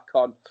look back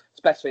on,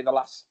 especially the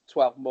last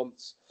 12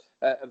 months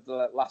of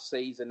the last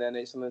season, and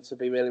it's something to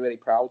be really, really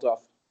proud of.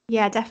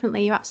 Yeah,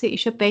 definitely. You absolutely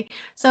should be.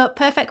 So,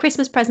 perfect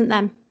Christmas present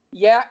then.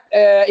 Yeah,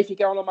 if you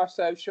go on all my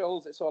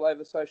socials, it's all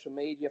over social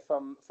media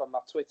from my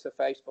Twitter,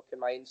 Facebook,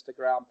 and my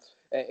Instagram.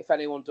 If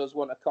anyone does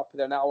want a copy,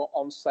 they're now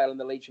on sale in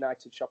the Leeds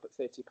United shop at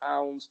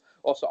 £30,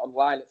 also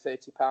online at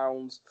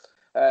 £30.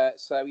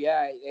 So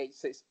yeah,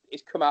 it's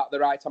come out at the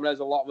right time. There's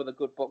a lot of other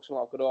good books and a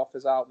lot of good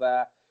authors out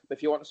there. But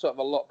if you want to sort of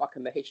a look back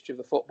in the history of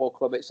the football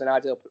club, it's an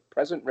ideal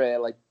present,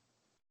 really.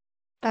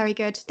 Very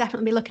good.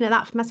 Definitely be looking at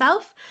that for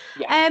myself.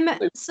 Yeah.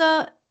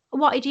 So,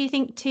 what do you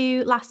think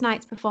to last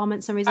night's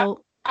performance and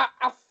result?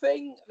 I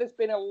think there's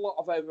been a lot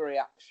of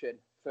overreaction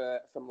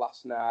from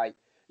last night.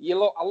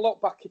 I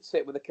look back at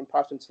it with a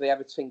comparison to the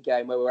Everton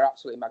game where we were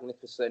absolutely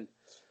magnificent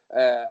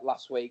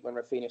last week when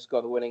Rafinha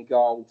scored the winning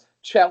goal.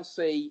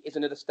 Chelsea is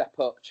another step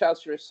up.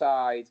 Chelsea are a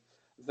side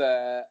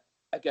that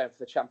are going for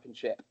the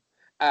Championship.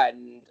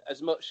 And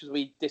as much as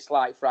we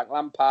dislike Frank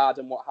Lampard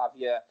and what have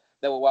you,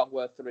 they were well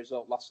worth the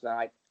result last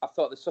night. I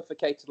thought they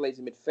suffocated Leeds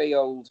in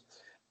midfield,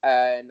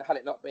 and had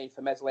it not been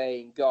for Meslier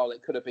in goal,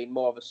 it could have been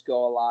more of a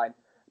scoreline.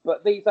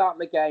 But these aren't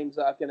the games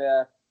that are going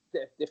to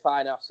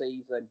define our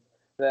season.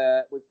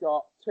 We've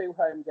got two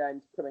home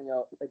games coming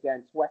up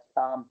against West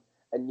Ham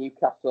and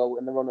Newcastle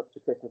in the run-up to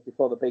Christmas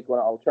before the big one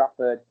at Old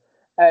Trafford.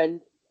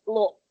 And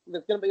look,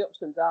 there's going to be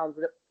ups and downs.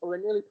 We're a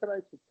newly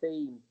promoted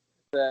team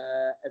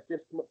that have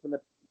just come up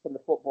from the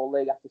Football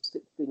League after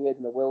 16 years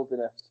in the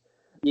wilderness.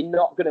 You're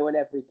not going to win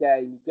every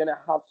game. You're going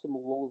to have some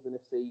lulls in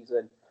a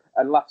season.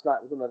 And last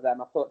night was one of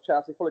them. I thought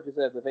Chelsea fully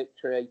deserved the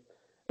victory.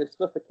 They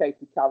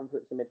suffocated Calvin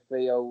Phillips in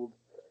midfield.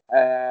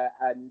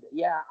 And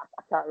yeah,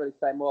 I can't really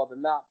say more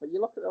than that. But you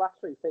look at the last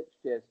three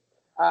fixtures,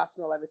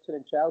 Arsenal, Everton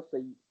and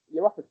Chelsea,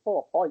 you're offered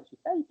 4 points, you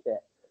take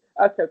it.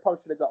 Okay,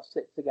 probably should have got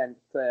 6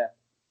 against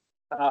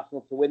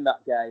Arsenal to win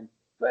that game.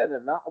 But other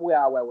than that, we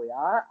are where we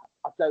are.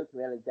 I don't think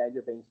we're in any danger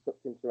of being stuck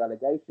into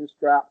relegation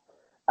scrap.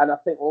 And I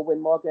think we'll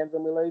win more games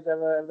than we lose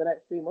over the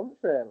next few months,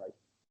 really.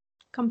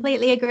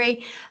 Completely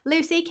agree.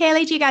 Lucy,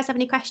 Kaylee, do you guys have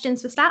any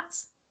questions for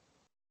Stats?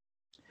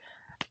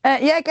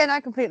 Yeah, again,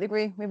 I completely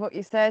agree with what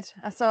you said.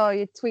 I saw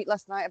your tweet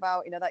last night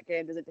about, that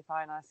game doesn't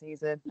define our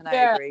season, and I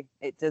agree.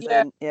 It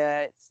doesn't.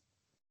 It's.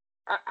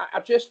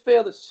 I just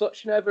feel there's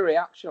such an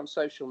overreaction on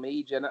social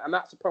media, and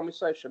that's the problem with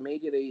social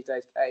media these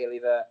days,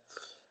 Kaylee, that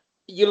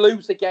you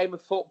lose the game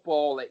of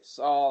football, it's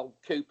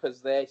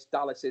Cooper's this,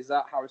 Dallas is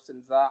that,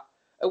 Harrison's that.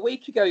 A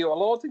week ago, you were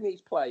lauding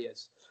these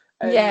players.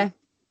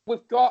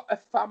 We've got a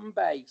fan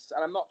base,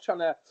 and I'm not trying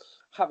to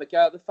have a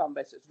go at the fan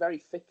base, it's very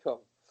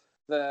fickle.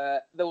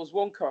 There was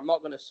one comment, I'm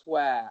not going to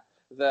swear,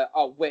 that,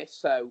 we're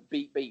so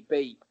beep, beep,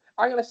 beep.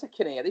 Hang on a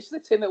second here. This is the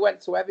team that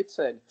went to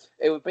Everton.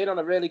 It had been on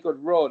a really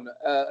good run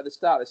at the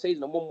start of the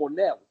season and won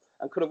 1-0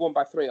 and could have won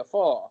by 3 or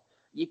 4.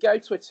 You go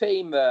to a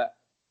team that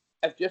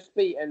have just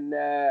beaten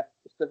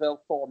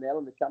Seville 4-0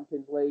 in the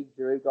Champions League.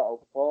 Giroud got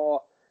over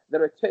 4.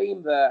 They're a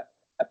team that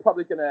are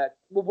probably going to,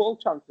 will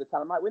chance the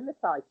time, might win the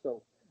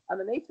title. And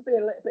there needs to be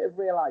a little bit of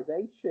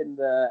realisation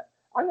that,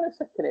 hang on a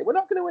second here, we're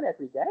not going to win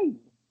every game.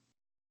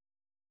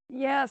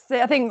 Yeah, so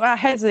I think our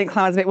heads were in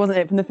clouds a bit, wasn't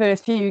it, from the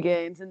first few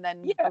games, and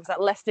then it was that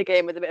Leicester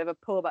game with a bit of a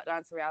pullback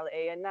down to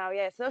reality, and now,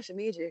 social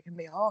media can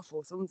be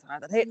awful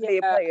sometimes. I'd hate to be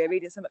a player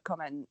reading some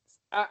comments.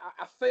 I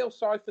feel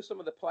sorry for some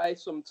of the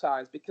players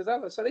sometimes, because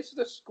as I said, this is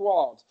a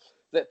squad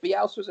that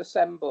Bielsa was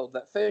assembled,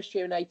 that first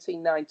year in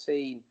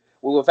 18-19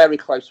 We were very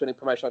close to winning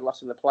promotion. I'd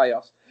lost in the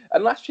playoffs.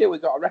 And last year we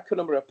got a record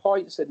number of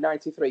points at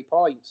 93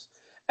 points.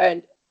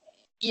 And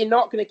you're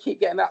not going to keep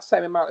getting that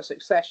same amount of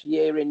success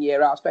year in,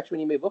 year out, especially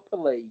when you move up a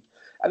league.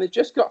 And there's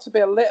just got to be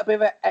a little bit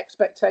of an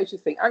expectation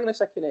thing. Hang on a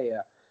second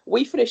here.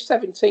 We finished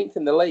 17th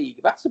in the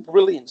league. That's a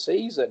brilliant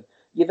season.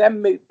 You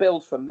then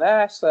build from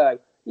there. So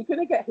you're going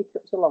to get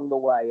hiccups along the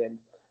way. And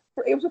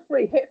it was a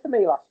free hit for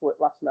me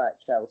last night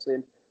at Chelsea.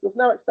 And there was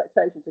no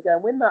expectation to go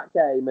and win that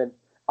game. And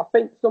I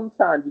think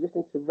sometimes you just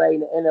need to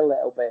rein it in a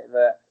little bit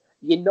that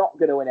you're not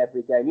going to win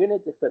every game. You're in a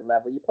different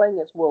level. You're playing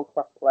against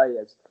world-class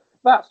players.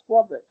 That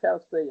squad that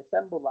Chelsea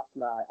assembled last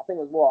night, I think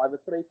it was, over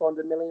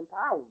 £300 million.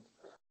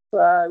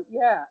 So,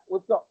 yeah,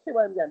 we've got 2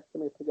 home games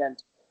coming up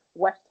against.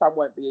 West Ham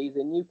won't be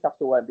easy,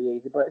 Newcastle won't be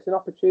easy, but it's an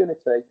opportunity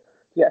to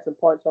get some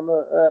points on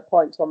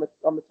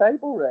the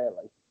table,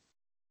 really.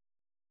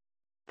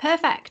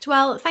 Perfect.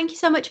 Well, thank you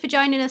so much for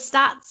joining us,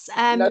 Stats.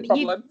 No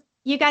problem.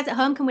 You guys at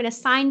home can win a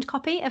signed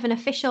copy of an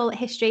official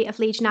history of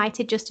Leeds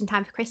United just in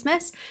time for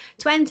Christmas.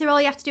 To enter,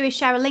 all you have to do is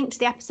share a link to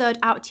the episode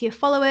out to your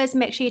followers.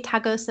 Make sure you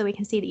tag us so we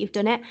can see that you've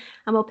done it.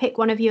 And we'll pick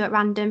one of you at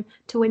random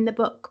to win the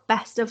book.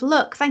 Best of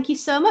luck. Thank you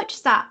so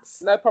much,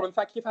 Stats. No problem.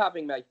 Thank you for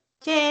having me.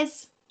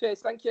 Cheers.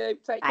 Cheers. Thank you.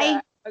 Take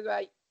care.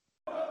 Bye.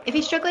 If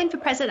you're struggling for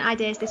present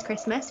ideas this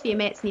Christmas for your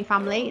mates and your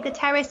family, The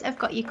Terrace have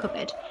got you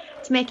covered.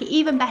 To make it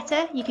even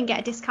better, you can get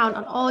a discount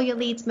on all your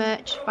Leeds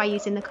merch by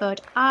using the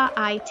code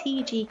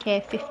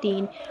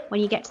RITGK15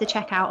 when you get to the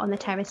checkout on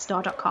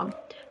theterracestore.com.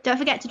 Don't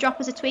forget to drop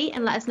us a tweet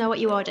and let us know what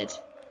you ordered.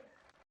 So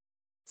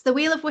the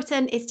Wheel of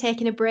Wotton is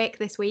taking a break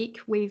this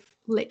week. We've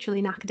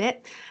literally knackered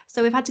it.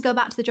 So we've had to go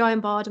back to the drawing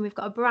board and we've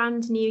got a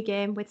brand new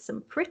game with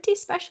some pretty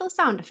special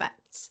sound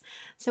effects.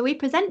 So we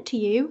present to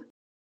you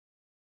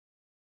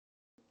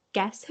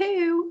Guess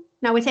Who?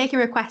 Now we're taking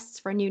requests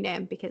for a new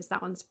name because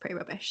that one's pretty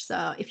rubbish.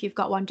 So if you've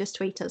got one, just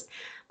tweet us.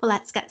 But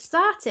let's get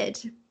started.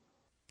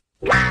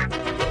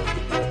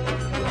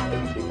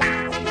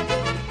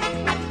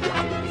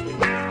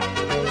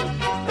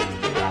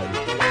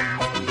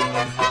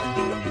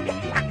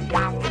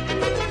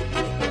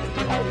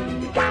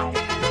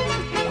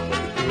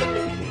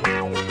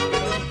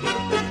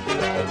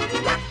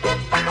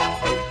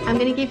 I'm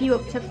going to give you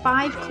up to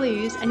 5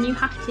 clues and you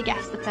have to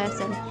guess the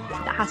person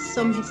that has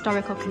some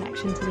historical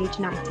connection to Leeds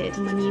United.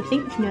 And when you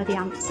think you know the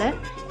answer,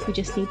 you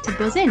just need to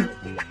buzz in.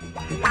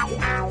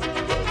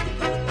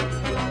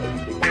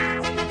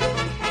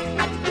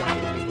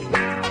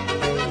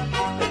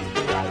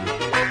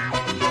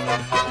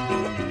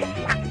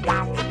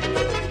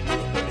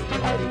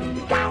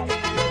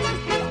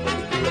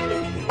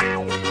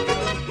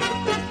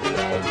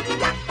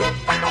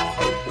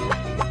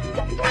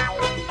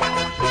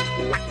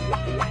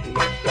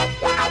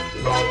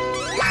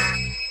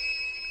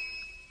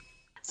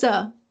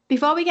 So,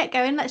 before we get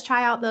going, let's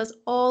try out those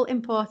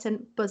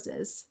all-important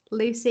buzzers.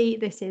 Lucy,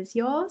 this is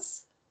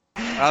yours.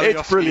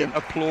 It's brilliant.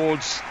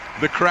 Applauds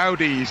the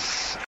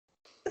crowdies.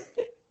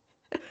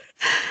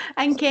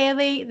 And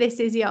Kaylee,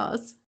 this is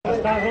yours.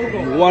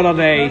 What a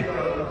day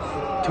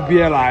to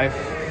be alive.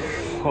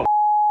 Oh,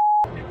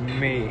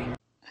 me.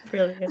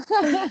 Brilliant.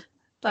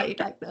 Thought you'd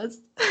like those.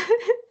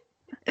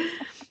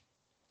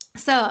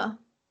 So,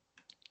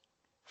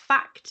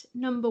 fact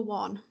number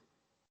 1.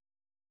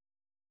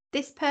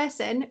 This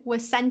person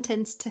was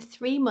sentenced to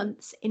 3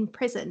 months in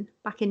prison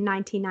back in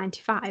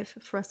 1995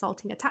 for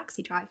assaulting a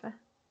taxi driver.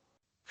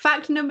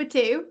 Fact number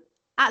 2,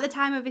 at the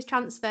time of his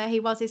transfer, he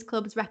was his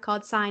club's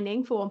record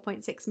signing for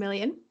 £1.6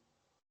 million.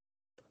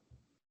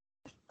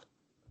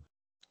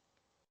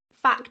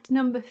 Fact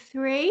number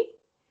 3,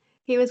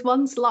 he was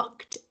once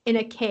locked in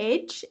a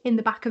cage in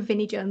the back of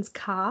Vinnie Jones'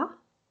 car.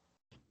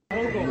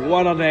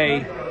 What a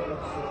day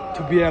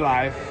to be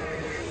alive.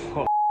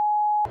 Oh,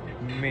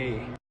 me.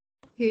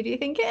 Who do you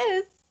think it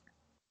is?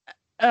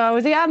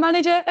 Was he our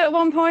manager at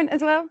one point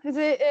as well? Is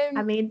it?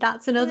 I mean,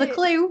 that's another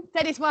clue.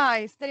 Dennis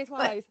Wise. Dennis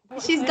Wise.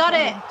 But she's got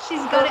it. She's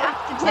got it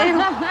after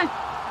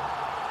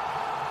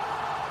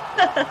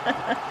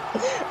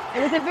 2.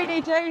 It was a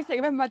Vinnie Jones thing.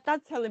 I remember my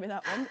dad telling me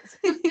that once.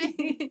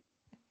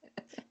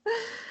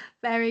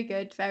 Very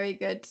good, very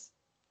good.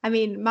 I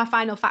mean, my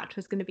final fact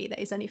was going to be that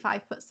he's only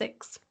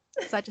 5'6",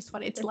 so I just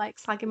wanted to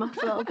slag him off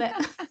a little bit.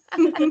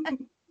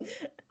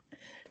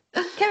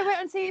 Kevin went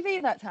on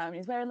TV that time and he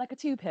was wearing like a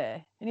toupee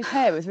and his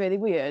hair was really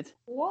weird.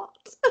 What?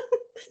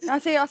 I'll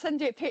send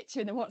you a picture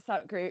in the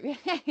WhatsApp group.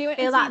 I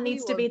feel that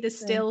needs to be the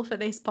still for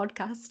this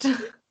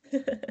podcast.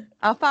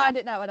 I'll find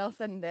it now and I'll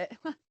send it.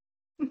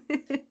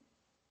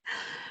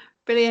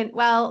 Brilliant.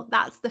 Well,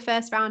 that's the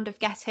first round of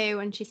Guess Who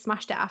and she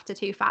smashed it after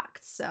 2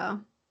 facts. So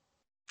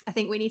I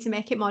think we need to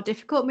make it more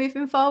difficult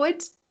moving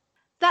forward.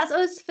 That's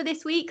us for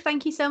this week.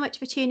 Thank you so much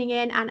for tuning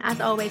in. And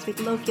as always, we'd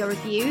love your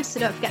reviews.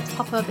 So don't forget to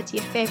pop over to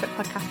your favourite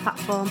podcast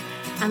platform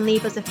and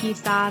leave us a few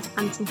stars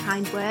and some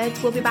kind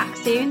words. We'll be back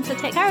soon. So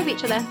take care of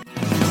each other.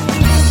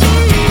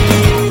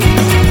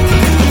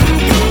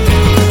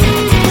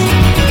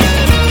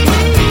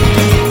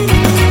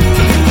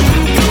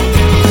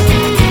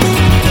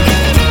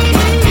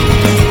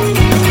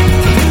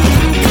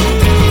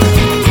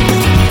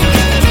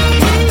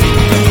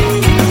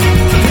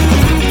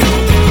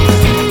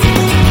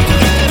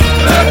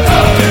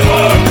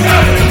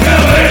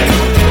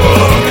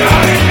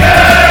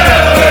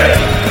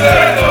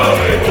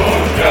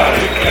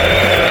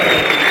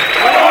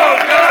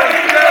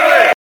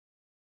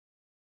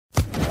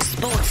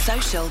 Sports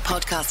Social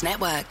Podcast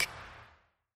Network.